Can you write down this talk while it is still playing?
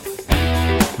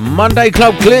Monday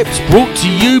Club Clips brought to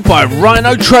you by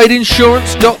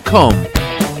RhinoTradeInsurance.com.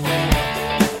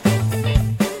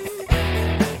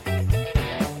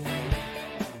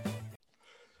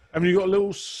 Have you got a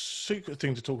little secret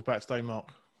thing to talk about today, Mark?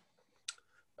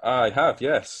 I have,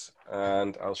 yes,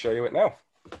 and I'll show you it now.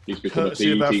 He's become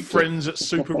Courtesy of our friends at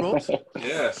Super Rod.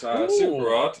 Yes, Super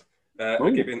Rod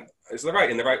are giving. It's in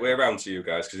the right way around to you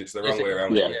guys because it's the wrong way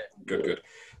around. Yeah. Good.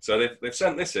 So they've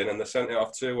sent this in and they've sent it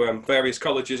off to various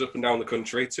colleges up and down the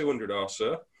country, 200 or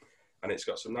so, and it's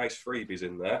got some nice freebies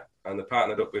in there. And they're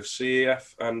partnered up with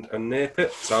CEF and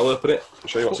NAPIT. So I'll open it and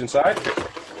show you what's inside.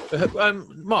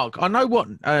 Mark, I know what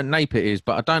NAPIT is,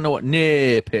 but I don't know what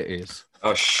NAPIT is.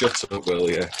 Oh, shut up, will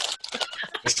you?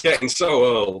 It's getting so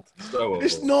old.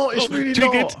 It's not. It's really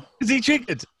Triggered. not. Is he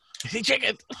triggered? Is he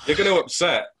triggered? You're going to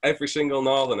upset every single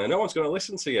Northerner. No one's going to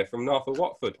listen to you from north of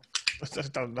Watford.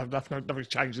 Nothing's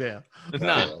changed there.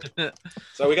 No.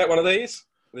 So we get one of these.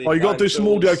 Oh, you got to do some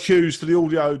audio cues for the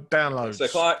audio downloads.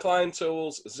 So Klein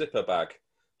Tools zipper bag.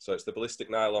 So it's the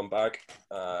ballistic nylon bag,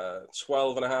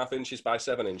 12.5 inches by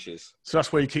 7 inches. So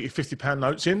that's where you keep your £50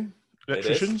 notes in,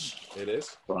 electricians. It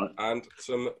is. Right. And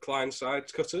some Klein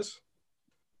side cutters.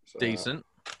 So, Decent.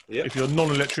 Yeah. If you're a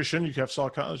non-electrician, you can have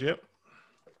side cutters, yep.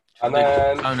 And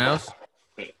then Toenails.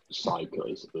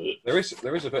 Cycles. there is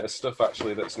a bit of stuff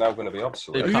actually that's now going to be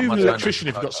obsolete. Are cut you my an toenails. electrician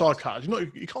if you've got side cutters?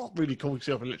 You can't really call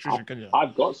yourself an electrician, can you?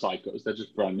 I've got cycles. They're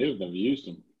just brand new. I've never used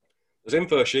them. There's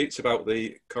info sheets about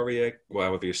the coriander,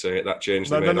 however you say it, that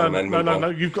changed No, the no, amendment. no,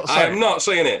 you've got to I say am it. not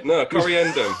saying it. No,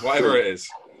 coriandum, whatever it is.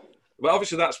 But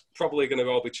obviously that's probably going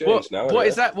to all be changed now. What isn't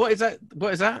is that? What is that?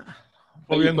 What is that?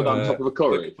 What you put on top of a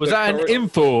curry? Was that an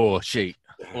info sheet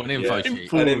or an info Yeah,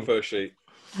 sheet? an info sheet.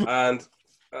 And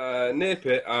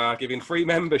NAPIT are giving free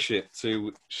membership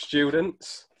to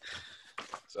students.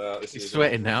 So this He's is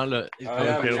sweating now. Look. He's I am.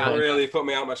 probably You counting. really put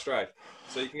me out my stride.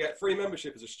 So you can get free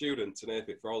membership as a student to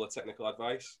NAPIT for all the technical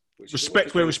advice. Which is a Respect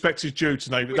wicked where thing. respect is due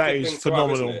today, but Wicked that is thing to have,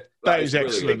 phenomenal. isn't it? That is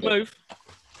brilliant. excellent. Move.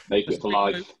 Make it for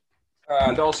life.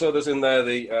 And also there's in there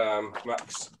the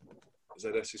Max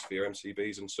ZSs for your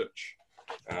MCBs and such.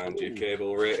 And your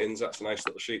cable ratings. That's a nice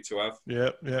little sheet to have. Yeah.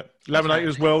 Laminated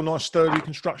as well, nice sturdy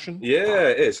construction. Yeah,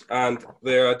 it is. And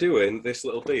they are doing this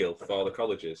little deal for the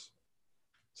colleges.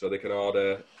 So they can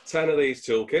order 10 of these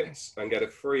toolkits and get a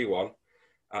free one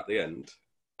at the end.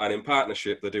 And in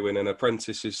partnership, they're doing an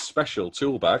apprentice's special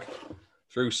tool bag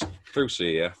through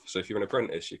CEF. So if you're an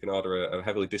apprentice, you can order a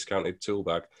heavily discounted tool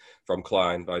bag from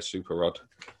Klein by Super Rod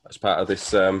as part of this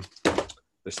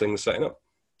this thing they're setting up.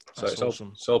 So That's it's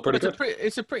awesome. all pretty good.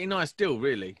 It's a pretty nice deal,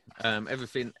 really.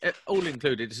 Everything, all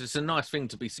included. It's just a nice thing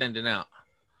to be sending out.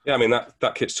 Yeah, I mean,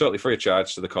 that kit's totally free of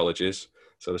charge to the colleges.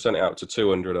 So they sent it out to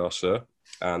 200 or so.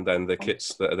 And then the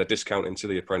kits that they're discounting to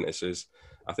the apprentices,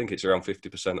 I think it's around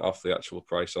 50% off the actual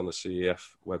price on the CEF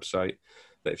website.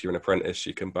 That if you're an apprentice,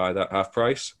 you can buy that half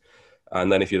price.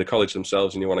 And then if you're the college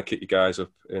themselves and you want to kit your guys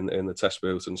up in the test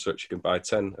booths and such, you can buy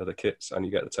 10 of the kits and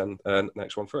you get the 10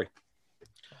 next one free.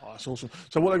 Oh, that's awesome.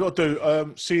 So what they got to do,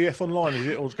 CEF online, is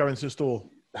it, or go into the store?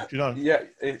 Do you know? Yeah,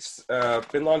 it's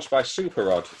been launched by Super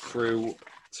Rod through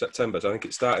September. So I think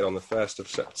it started on the 1st of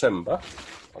September.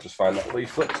 I'll just find that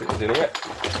leaflet. It was in it.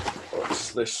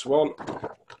 It's this one.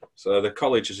 So the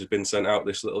college has been sent out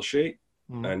this little sheet,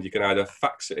 and you can either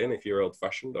fax it in if you're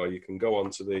old-fashioned, or you can go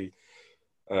on to the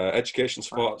education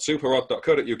support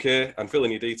superrod.co.uk and fill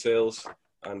in your details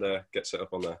and get set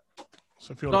up on there.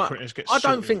 So if you're on apprentice, get I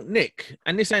don't sorted. think Nick,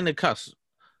 and this ain't a cuss.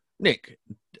 Nick,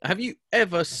 have you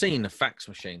ever seen a fax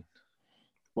machine?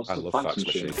 What's I the love fax fax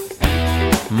machine?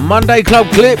 machines. Monday Club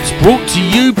Clips brought to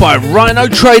you by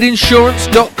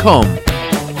RhinoTradeInsurance.com.